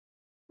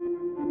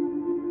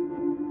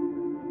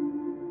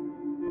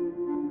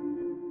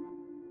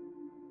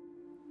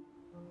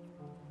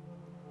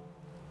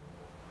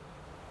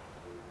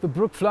The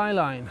Brook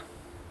Flyline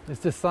is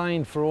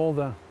designed for all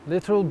the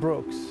littoral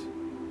brooks,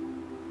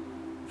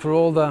 for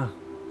all the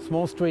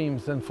small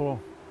streams and for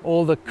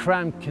all the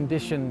cramped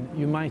condition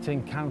you might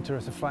encounter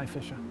as a fly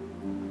fisher.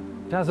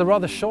 It has a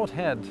rather short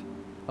head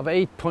of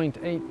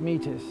 8.8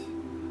 meters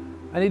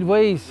and it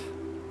weighs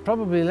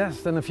probably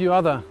less than a few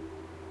other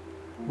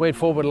wade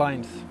forward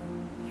lines.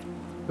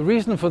 The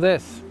reason for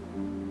this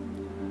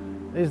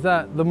is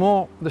that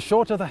the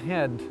shorter the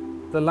head,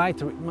 the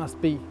lighter it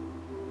must be.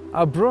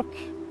 Our Brook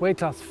weight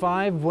class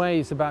 5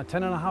 weighs about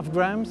 10.5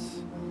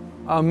 grams.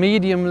 Our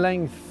medium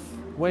length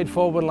wade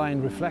forward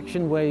line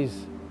reflection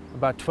weighs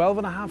about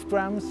 12.5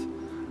 grams.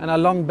 And our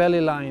long belly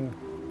line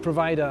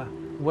provider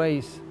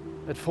weighs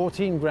at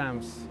 14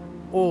 grams,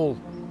 all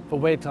for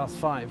weight class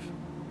 5.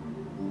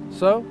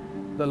 So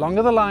the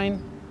longer the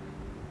line,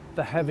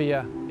 the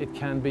heavier it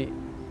can be.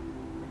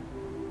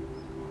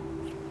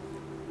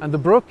 And the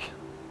Brook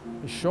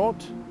is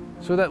short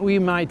so that we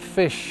might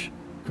fish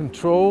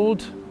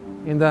controlled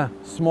in the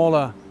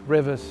smaller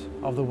rivers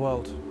of the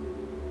world.